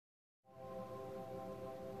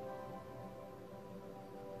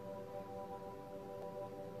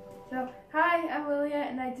So, hi, I'm Lilia,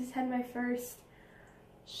 and I just had my first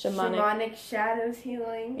Shamanic Shadows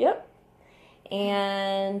Healing. Yep.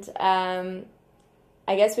 And I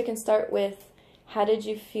guess we can start with, how did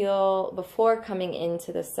you feel before coming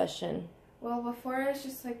into this session? Well, before I was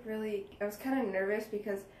just like I was kind of nervous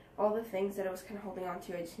because all the things that I was kind of holding on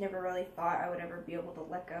to, I just never really thought I would ever be able to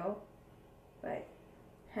let go. But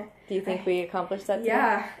do you think we accomplished that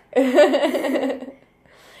today? Yeah.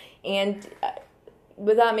 And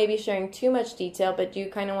without maybe sharing too much detail, but do you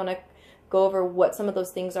kind of want to go over what some of those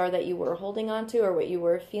things are that you were holding on to, or what you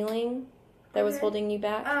were feeling that was holding you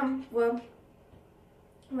back? Well,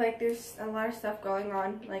 like there's a lot of stuff going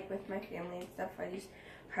on, like with my family and stuff. I just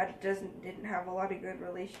didn't have a lot of good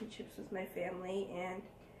relationships with my family, and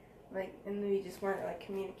we just weren't like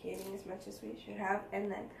communicating as much as we should have. And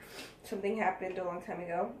then something happened a long time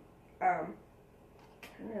ago. I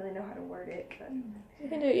don't really know how to word it, but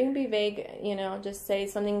you can be vague, just say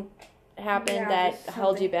something happened that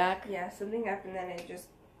held you back. Yeah, something happened that I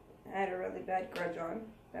had a really bad grudge on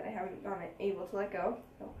that I haven't been able to let go.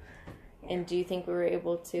 So, yeah. And do you think we were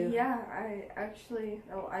able to? Yeah, I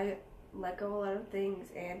let go of a lot of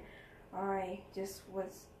things, and I just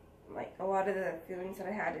was like, a lot of the feelings that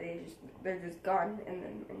I had they're just gone, and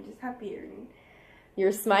then I'm just happier. And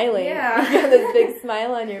you're smiling. Yeah. You have this big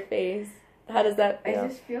smile on your face. How does that feel? I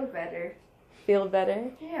just feel better. Feel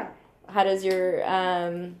better? Yeah. How does your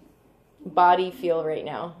body feel right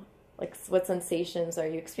now? Like, what sensations are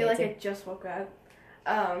you experiencing? I feel like I just woke up.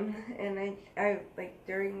 And I like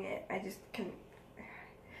during it, I just I'm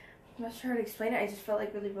not sure how to explain it. I just felt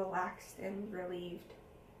like really relaxed and relieved.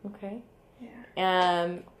 Okay.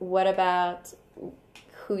 Yeah. What about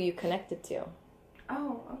who you connected to?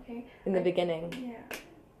 Oh, okay. In the beginning. Yeah.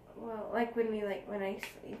 Well,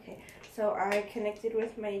 so I connected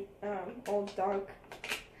with my old dog,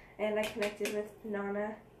 and I connected with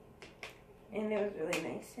Nana, and it was really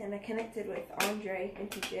nice. And I connected with Andre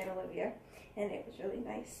and TJ and Olivia, and it was really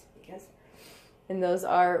nice because. And those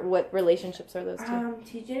are, what relationships are those two?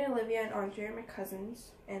 TJ and Olivia and Andre are my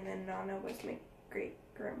cousins, and then Nana was my great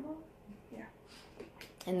grandma. Yeah.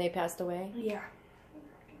 And they passed away? Yeah.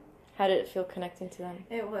 How did it feel connecting to them?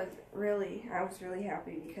 I was really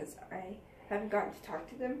happy because I haven't gotten to talk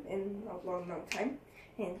to them in a long time,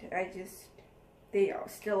 and they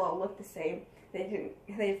still all look the same.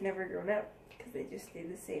 They've never grown up because they just stay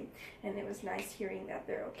the same, and it was nice hearing that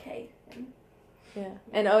they're okay. Yeah,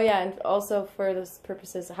 and and also for those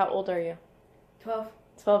purposes, how old are you? 12.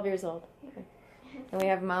 12 years old. Okay. And we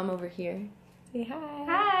have Mom over here. Say hi.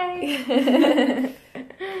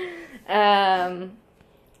 Hi.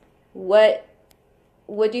 What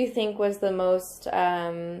do you think was the most,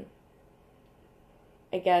 I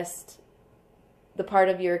guess, the part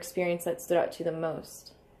of your experience that stood out to you the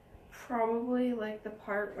most? Probably like the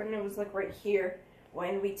part when it was like right here,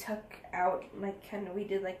 when we took out, we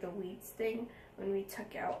did like the weeds thing, when we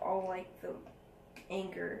took out all like the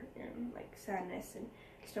anger and like sadness and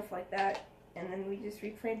stuff like that, and then we just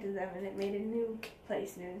replanted them, and it made a new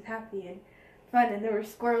place, and it was happy and fun, and there were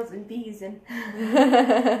squirrels and bees and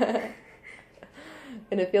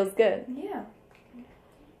and it feels good. Yeah.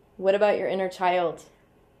 What about your inner child?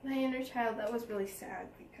 My inner child, that was really sad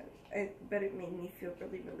but it made me feel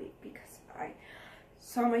really relieved because I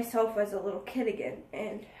saw myself as a little kid again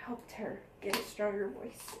and helped her get a stronger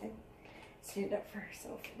voice and stand up for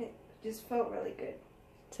herself, and it just felt really good.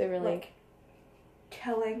 To really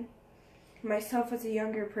telling myself as a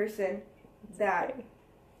younger person that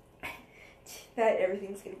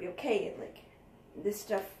everything's gonna be okay, and like this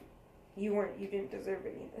stuff, you didn't deserve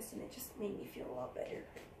any of this, and it just made me feel a lot better.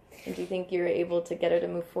 And do you think you were able to get her to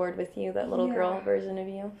move forward with you, that little girl version of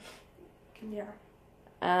you? Yeah.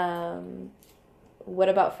 What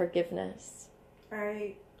about forgiveness?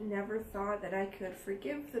 I never thought that I could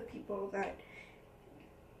forgive the people that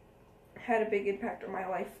had a big impact on my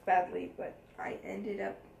life badly, but I ended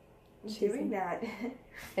up doing that.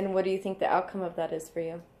 And what do you think the outcome of that is for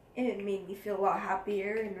you? It made me feel a lot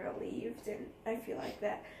happier and relieved, and I feel like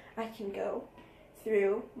that I can go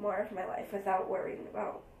through more of my life without worrying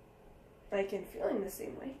about, and feeling the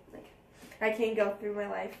same way. I can go through my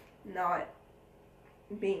life not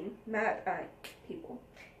being mad at people.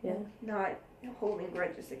 Yeah. And not holding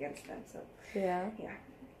grudges against them. So. Yeah. Yeah.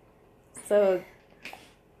 So,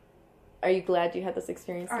 are you glad you had this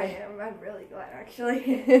experience? I am. I'm really glad,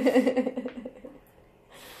 actually.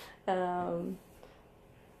 I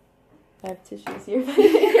have tissues here.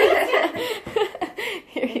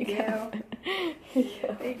 Here you go.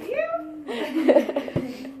 Thank you.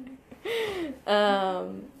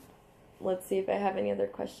 Let's see if I have any other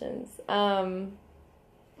questions.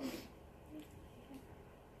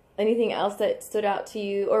 anything else that stood out to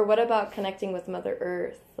you? Or what about connecting with Mother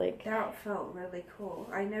Earth? Like, that felt really cool.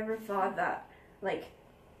 I never thought that, like,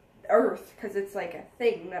 Earth, because it's like a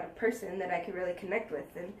thing, not a person, that I could really connect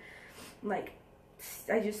with. And, like,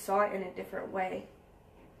 I just saw it in a different way.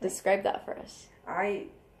 Describe that for us. I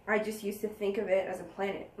just used to think of it as a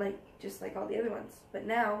planet, like, just like all the other ones. But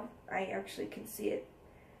now I actually can see it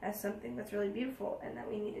as something that's really beautiful and that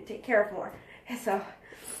we need to take care of more. So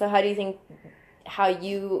how do you think, how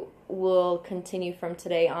you will continue from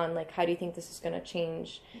today on, like, how do you think this is going to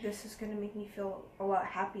change? This is going to make me feel a lot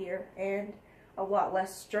happier and a lot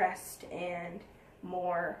less stressed and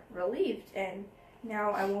more relieved. And now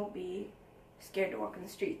I won't be scared to walk in the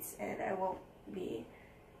streets, and I won't be,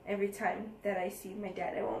 every time that I see my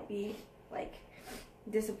dad, I won't be, like,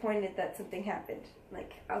 disappointed that something happened.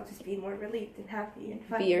 Like, I'll just be more relieved and happy and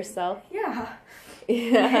fun. Be yourself? Yeah.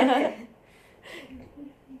 Yeah.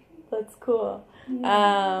 That's cool.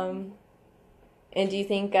 Yeah. And do you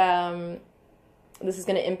think this is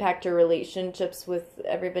going to impact your relationships with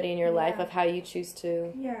everybody in your life, of how you choose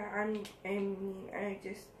to? Yeah, I'm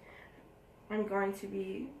going to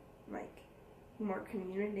be, like, more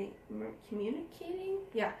communicating.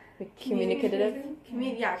 Yeah. Communicative?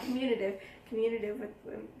 Communicative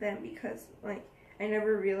with them, because, like, I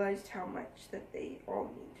never realized how much that they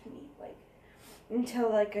all mean to me, like, until,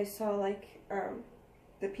 like, I saw, like,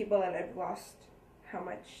 the people that I've lost, how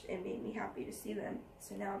much it made me happy to see them.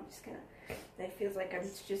 So now I'm just gonna, it feels like I'm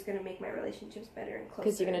just gonna make my relationships better and closer.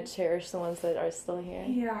 Because you're gonna cherish the ones that are still here.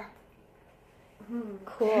 Yeah.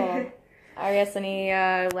 Cool. I guess any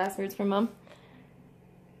last words from Mom?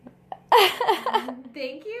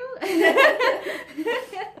 Thank you.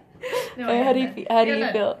 No, how do you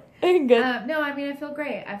feel? Good. No, I mean, I feel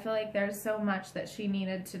great. I feel like there's so much that she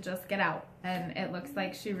needed to just get out, and it looks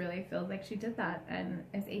like she really feels like she did that and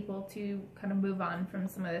is able to kind of move on from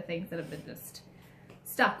some of the things that have been just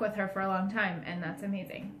stuck with her for a long time, and that's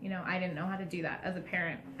amazing. You know, I didn't know how to do that as a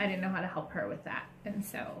parent. I didn't know how to help her with that, and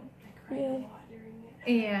so I cried a lot during it.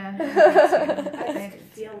 Yeah. I could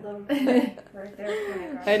feel them right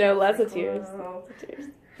there. I know, lots of tears.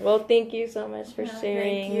 Well, thank you so much for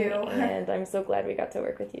sharing. Thank you. And I'm so glad we got to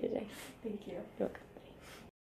work with you today. Thank you. You're welcome.